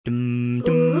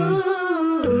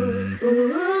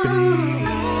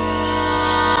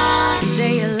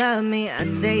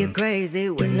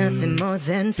nothing more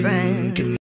than friends.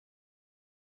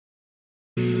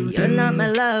 You're not my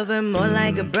lover, more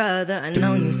like a brother. I've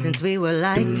known you since we were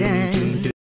like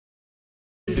 10.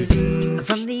 I'm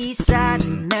from the east side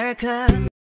of America,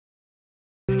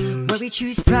 where we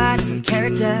choose pride and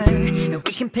character, and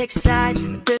we can pick sides.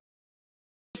 This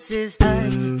is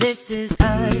us, this is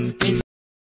us, this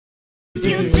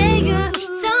You say you're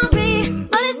sorry,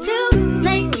 but it's too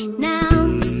late now.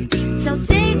 So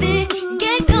save it,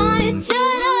 get going,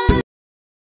 shut up.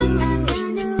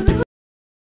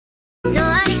 No,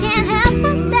 I can't help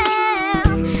myself,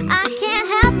 I can't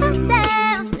help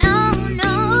myself, no,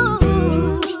 no.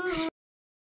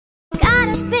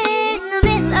 Gotta be in the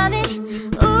middle of it,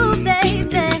 ooh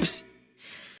baby.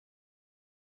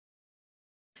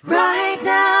 right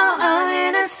now. I'm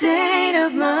in a state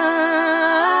of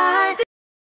mind.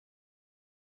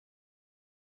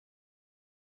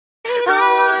 I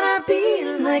wanna be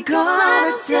like all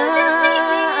the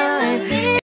time.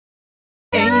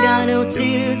 Ain't got no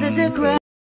tears to cry.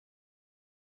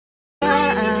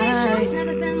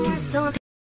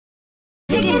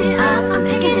 Picking it up, I'm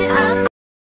picking it up.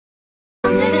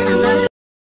 I'm living a love.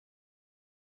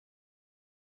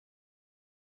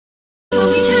 We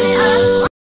turn it up.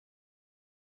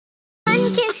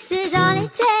 One kiss is all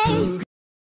it takes.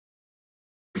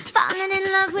 Falling in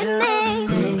love with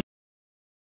me.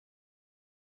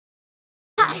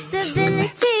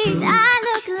 Possibilities, I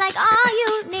look like all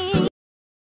you need.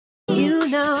 You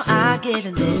know I've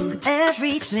given this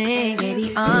everything,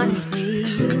 baby, honestly,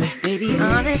 baby,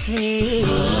 honestly.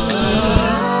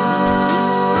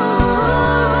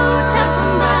 Tell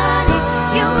somebody,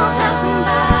 you gon' tell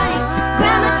somebody.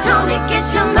 Grandma told me get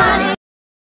your money.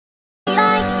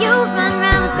 Like you run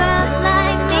round with girls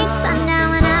like me. Sundown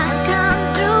when I come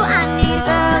through, I need a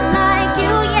girl like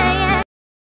you, yeah, yeah.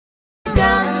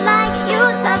 Girls like you,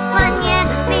 the fun, yeah,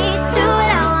 me too.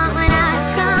 What I want when I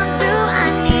come through, I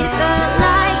need a girl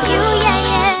like you, yeah,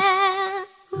 yeah.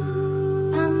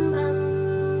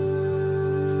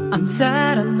 I'm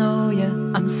sad, I know ya.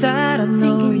 I'm sad, I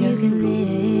know Thinking ya. you can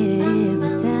live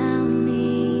without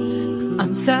me.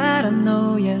 I'm sad, I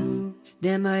know ya.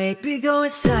 Damn, my AP going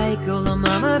psycho. Oh,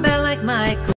 mama bad like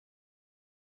Michael.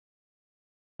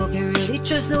 Can't really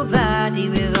trust nobody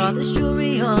with all this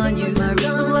jewelry on you. My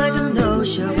room like a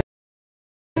no-show.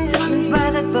 Diamonds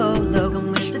by that bolo.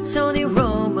 Come with the Tony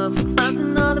Roma for clowns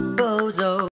and all the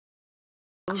bozos.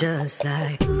 Just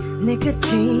like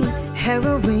nicotine,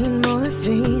 heroin,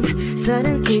 morphine.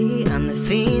 Suddenly I'm the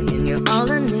fiend and you're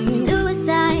all I need.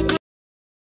 Suicide.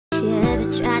 If you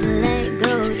ever try to let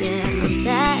go, yeah, I'm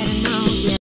sad, I know,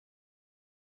 yeah.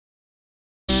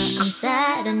 I'm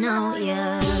sad, I know,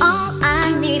 yeah. Oh,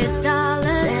 I need $1.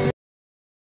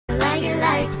 Like it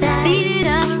like that. Beat it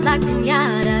up like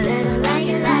pinata. Like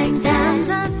it like that. Sometimes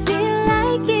I feel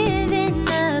like giving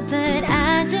up, but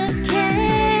I just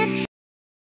can't.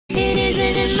 It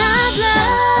isn't in my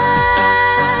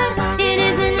blood. It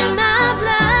isn't in my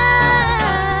blood.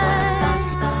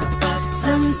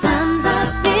 Sometimes I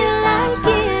feel like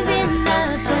giving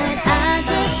up, but I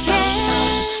just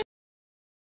can't.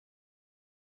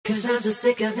 Cause I'm so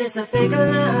sick of this, I fake a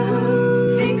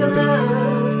love, fake a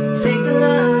love, fake a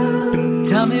love.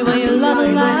 Tell me where your love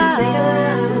lies. Fake a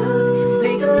love,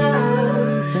 fake a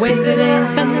love. Wasted and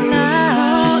spend the night.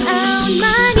 Call out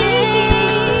my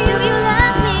name. Do you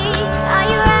love me? Are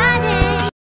you riding?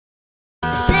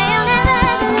 Say I'll never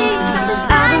ever leave from I've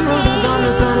beside been moving me. on,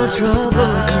 there's no trouble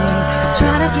with me.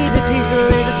 Trying to keep it peace or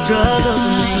it's a struggle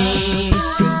for me.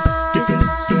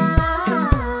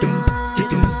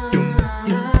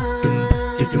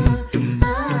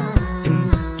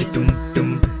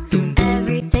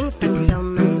 Everything's been so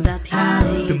messed up here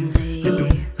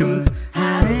lately.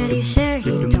 I already share,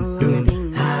 he don't wanna be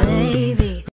my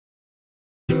baby.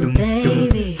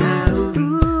 Baby,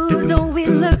 Ooh, don't we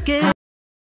look good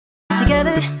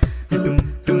together?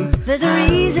 There's a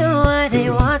reason why they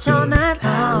watch all night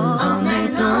long. all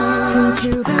night long. Since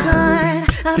you've been gone,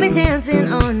 I've been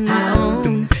dancing on my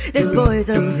own. There's boys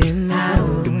up in my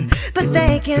zone, but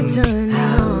they can't turn me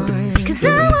on. Cause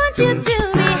I want you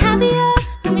to be happier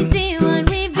when we see what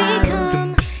we've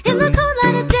become. In the cold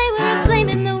light of day, we're a flame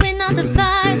in the wind, not the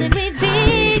fire that we've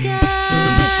begun.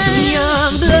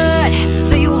 Young blood,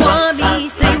 so you want me,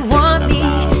 so you want me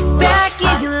back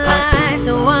in your life.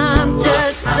 So I'm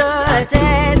just a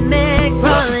dead man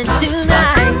crawling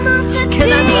tonight. I'm off the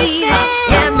Cause I deep need it,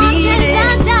 end, yeah, I need watching it I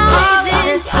dive all the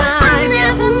in. time. I'll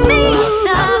never meet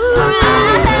the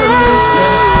crowd.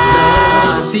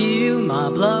 Feel my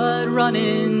blood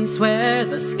running, swear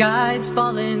the sky's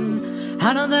falling.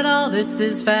 I know that all this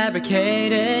is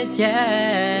fabricated,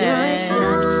 yeah.